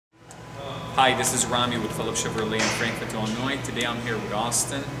Hi, this is Rami with Phillips Chevrolet in Frankfort, Illinois. Today I'm here with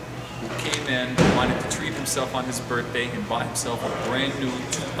Austin, who came in, wanted to treat himself on his birthday and bought himself a brand new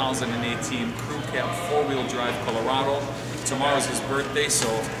 2018 Crew Cab 4-wheel drive Colorado. Tomorrow's his birthday, so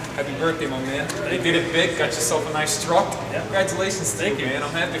happy birthday, my man. You did it big, got yourself a nice truck. Yeah. Congratulations to you, man.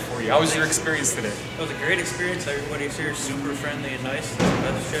 I'm happy for you. How was your experience today? It was a great experience. Everybody's here super friendly and nice. It's the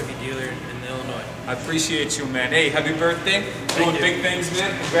best Chevy dealer in Illinois. I appreciate you, man. Hey, happy birthday. Doing big things,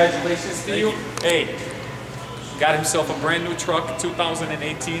 man. Congratulations to you. Hey, got himself a brand new truck,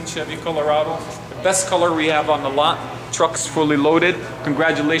 2018 Chevy Colorado. The best color we have on the lot. Truck's fully loaded.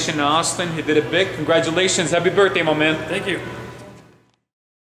 Congratulations to Austin. He did it big. Congratulations. Happy birthday, my man. Thank you.